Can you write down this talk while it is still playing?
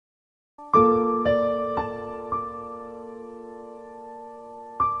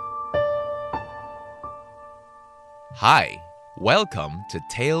Hi, welcome to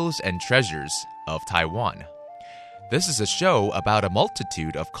Tales and Treasures of Taiwan. This is a show about a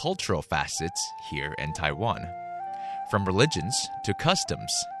multitude of cultural facets here in Taiwan. From religions to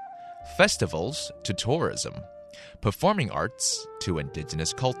customs, festivals to tourism, performing arts to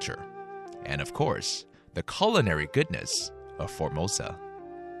indigenous culture, and of course, the culinary goodness of Formosa.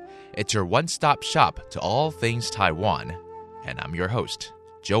 It's your one-stop shop to all things Taiwan, and I'm your host,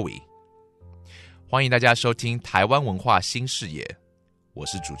 Joey. 欢迎大家收听台湾文化新视野，我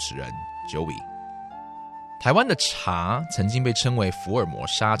是主持人 Joey。台湾的茶曾经被称为福尔摩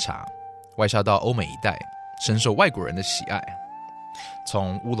沙茶，外销到欧美一带，深受外国人的喜爱。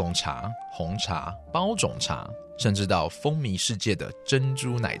从乌龙茶、红茶、包种茶，甚至到风靡世界的珍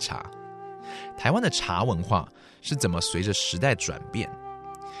珠奶茶，台湾的茶文化是怎么随着时代转变？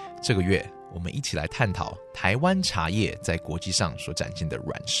这个月，我们一起来探讨台湾茶叶在国际上所展现的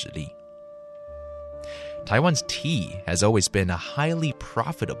软实力。Taiwan's tea has always been a highly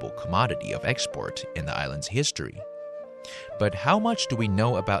profitable commodity of export in the island's history. But how much do we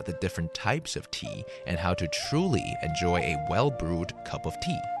know about the different types of tea and how to truly enjoy a well-brewed cup of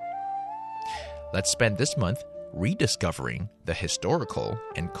tea? Let's spend this month rediscovering the historical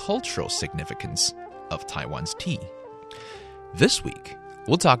and cultural significance of Taiwan's tea. This week,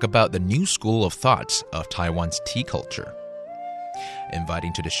 we'll talk about the new school of thoughts of Taiwan's tea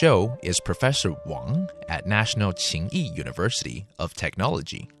culture.Inviting to the show is Professor Wang at National Qingyi University of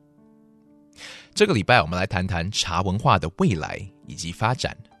Technology. 这个礼拜我们来谈谈茶文化的未来以及发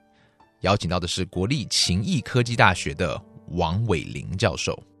展。邀请到的是国立勤益科技大学的王伟林教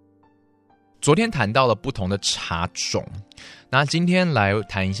授。昨天谈到了不同的茶种，那今天来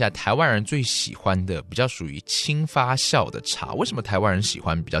谈一下台湾人最喜欢的比较属于轻发酵的茶。为什么台湾人喜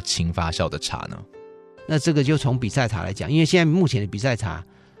欢比较轻发酵的茶呢？那这个就从比赛茶来讲，因为现在目前的比赛茶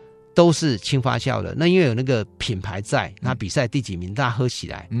都是轻发酵的，那因为有那个品牌在，那比赛第几名大家喝起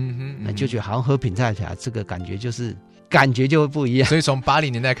来，那就觉得好像喝比赛茶，这个感觉就会不一样。所以从80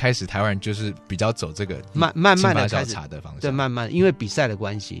年代开始，台湾人就是比较走这个慢慢的开始茶的方向，对，慢慢因为比赛的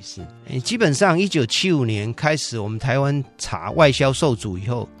关系是，基本上1975年开始，我们台湾茶外销受阻以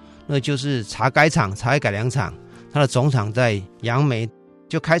后，那就是茶改厂、茶叶改良厂，它的总厂在杨梅。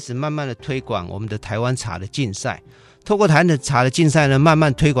就开始慢慢的推广我们的台湾茶的竞赛，透过台湾的茶的竞赛呢，慢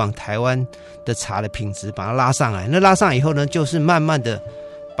慢推广台湾的茶的品质，把它拉上来。那拉上来以后呢，就是慢慢的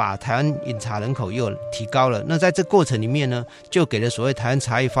把台湾饮茶人口又提高了。那在这过程里面呢，就给了所谓台湾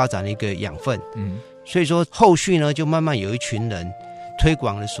茶叶发展的一个养分。所以说后续呢，就慢慢有一群人推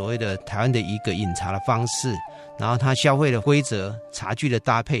广了所谓的台湾的一个饮茶的方式。然后它消费的规则、茶具的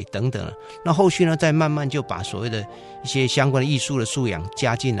搭配等等，那后续呢，再慢慢就把所谓的一些相关的艺术的素养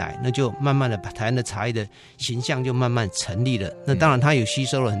加进来，那就慢慢的把台湾的茶叶的形象就慢慢成立了。那当然，它有吸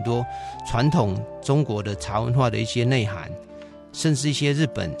收了很多传统中国的茶文化的一些内涵，甚至一些日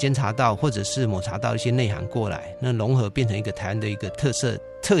本煎茶道或者是抹茶道的一些内涵过来，那融合变成一个台湾的一个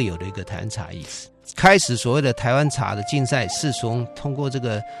特有的一个台湾茶意思。开始所谓的台湾茶的竞赛是从通过这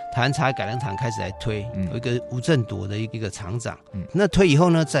个台湾茶改良厂开始来推，有一个吴振铎的一个厂长。那推以后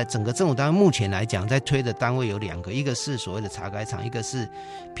呢，在整个政府单位目前来讲，在推的单位有2个，一个是所谓的茶改厂，一个是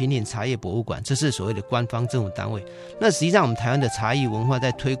平岭茶叶博物馆，这是所谓的官方政府单位。那实际上我们台湾的茶艺文化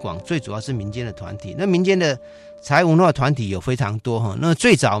在推广，最主要是民间的团体。那民间的茶艺文化团体有非常多，那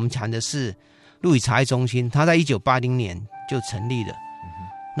最早我们谈的是陆羽茶艺中心，它在1980年就成立了。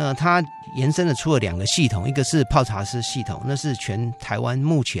那它延伸了出了2个系统，一个是泡茶师系统，那是全台湾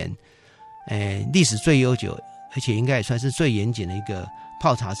目前历史最悠久，而且应该也算是最严谨的一个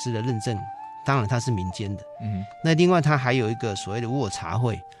泡茶师的认证，当然它是民间的。那另外它还有一个所谓的乌尔茶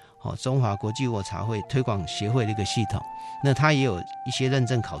会，中华国际乌尔茶会推广协会的一个系统，那它也有一些认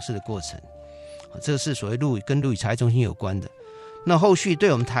证考试的过程，这个是所谓跟陆羽茶艺中心有关的。那后续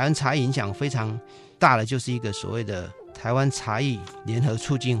对我们台湾茶艺影响非常大的就是一个所谓的台湾茶艺联合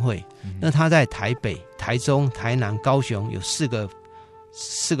促进会，那它在台北、台中、台南、高雄有4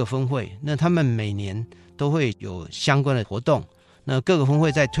个分会，那他们每年都会有相关的活动。那各个分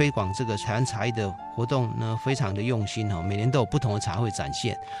会在推广这个台湾茶艺的活动呢，非常的用心，每年都有不同的茶会展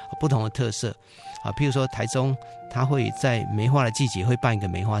现，不同的特色。譬如说台中，它会在梅花的季节会办一个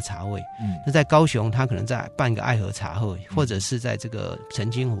梅花茶会，那在高雄，它可能在办一个爱河茶会，或者是在这个澄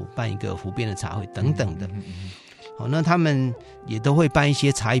清湖办一个湖边的茶会等等的。那他们也都会办一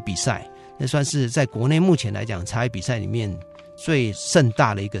些茶艺比赛，那算是在国内目前来讲茶艺比赛里面最盛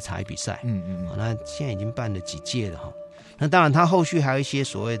大的一个茶艺比赛。那现在已经办了几届了。那当然它后续还有一些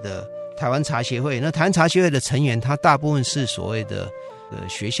所谓的台湾茶协会，那台湾茶协会的成员它大部分是所谓的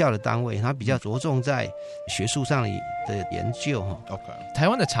学校的单位，它比较着重在学术上的研究。台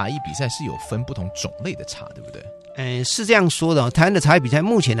湾的茶艺比赛是有分不同种类的茶，对不对？是这样说的。台湾的茶艺比赛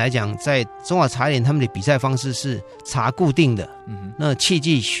目前来讲，在中华茶园他们的比赛方式是茶固定的，那器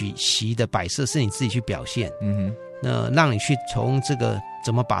具席的摆设是你自己去表现，那让你去从这个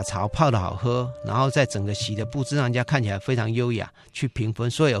怎么把茶泡得好喝，然后在整个席的布置让人家看起来非常优雅，去评分，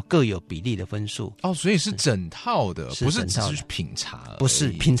所以有各有比例的分数。所以是整套的，不是只是品茶而已。不是，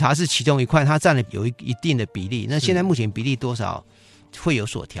品茶是其中一块，它占了有一定的比例。那现在目前比例多少？会有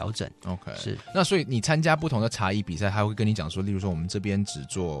所调整。 OK， 是。那所以你参加不同的茶艺比赛，他会跟你讲说，例如说我们这边只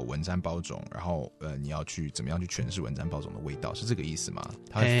做文山包种，然后你要去怎么样去诠释文山包种的味道，是这个意思吗？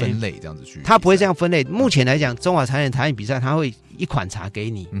他会分类这样子去？他不会这样分类。目前来讲，中华茶园茶艺比赛，他会一款茶给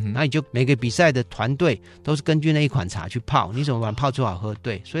你，然后你就每个比赛的团队都是根据那一款茶去泡，你怎么把它泡出好喝？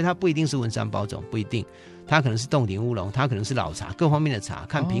对，所以它不一定是文山包种，不一定。它可能是洞顶乌龙，它可能是老茶，各方面的茶，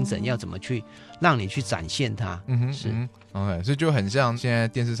看评审要怎么去让你去展现它。是。OK， 所以就很像现在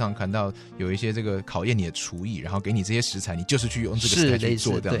电视上看到有一些这个考验你的厨艺，然后给你这些食材，你就是去用这个食材去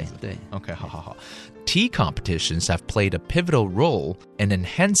做这样子。对。OK， 好。Tea competitions have played a pivotal role in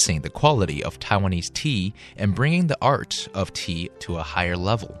enhancing the quality of Taiwanese tea and bringing the art of tea to a higher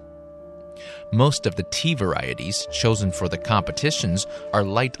level. Most of the tea varieties chosen for the competitions are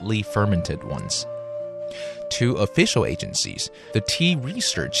lightly fermented ones. Two official agencies, the Tea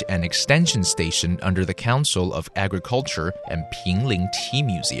Research and Extension Station under the Council of Agriculture and Pingling Tea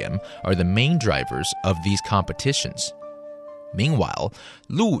Museum, are the main drivers of these competitions. Meanwhile,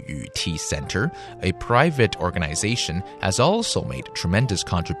 Luyu Tea Center, a private organization, has also made tremendous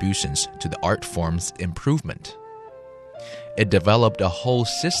contributions to the art form's improvement. It developed a whole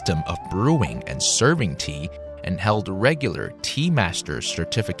system of brewing and serving tea and held regular tea master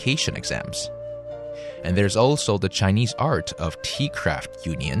certification exams. And there's also the Chinese Art of Tea Craft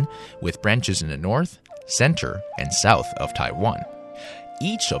Union, with branches in the north, center, and south of Taiwan.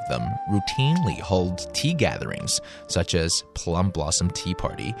 Each of them routinely holds tea gatherings, such as Plum Blossom Tea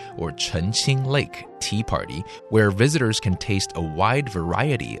Party or Chenqing Lake Tea Party, where visitors can taste a wide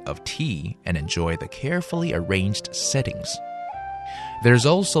variety of tea and enjoy the carefully arranged settings. There's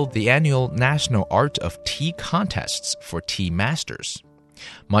also the annual National Art of Tea contests for tea masters.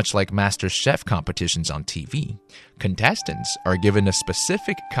 Much like Master Chef competitions on TV, contestants are given a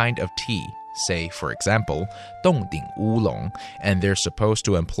specific kind of tea, say, for example, 洞顶乌龙, and they're supposed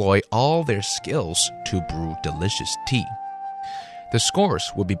to employ all their skills to brew delicious tea. The scores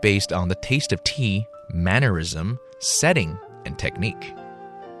will be based on the taste of tea, mannerism, setting, and technique.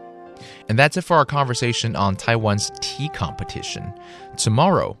 And that's it for our conversation on Taiwan's tea competition.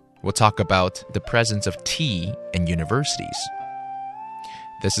 Tomorrow, we'll talk about the presence of tea in universities.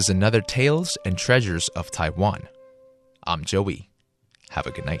 This is another Tales and Treasures of Taiwan. I'm Joey. Have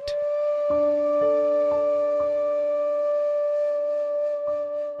a good night.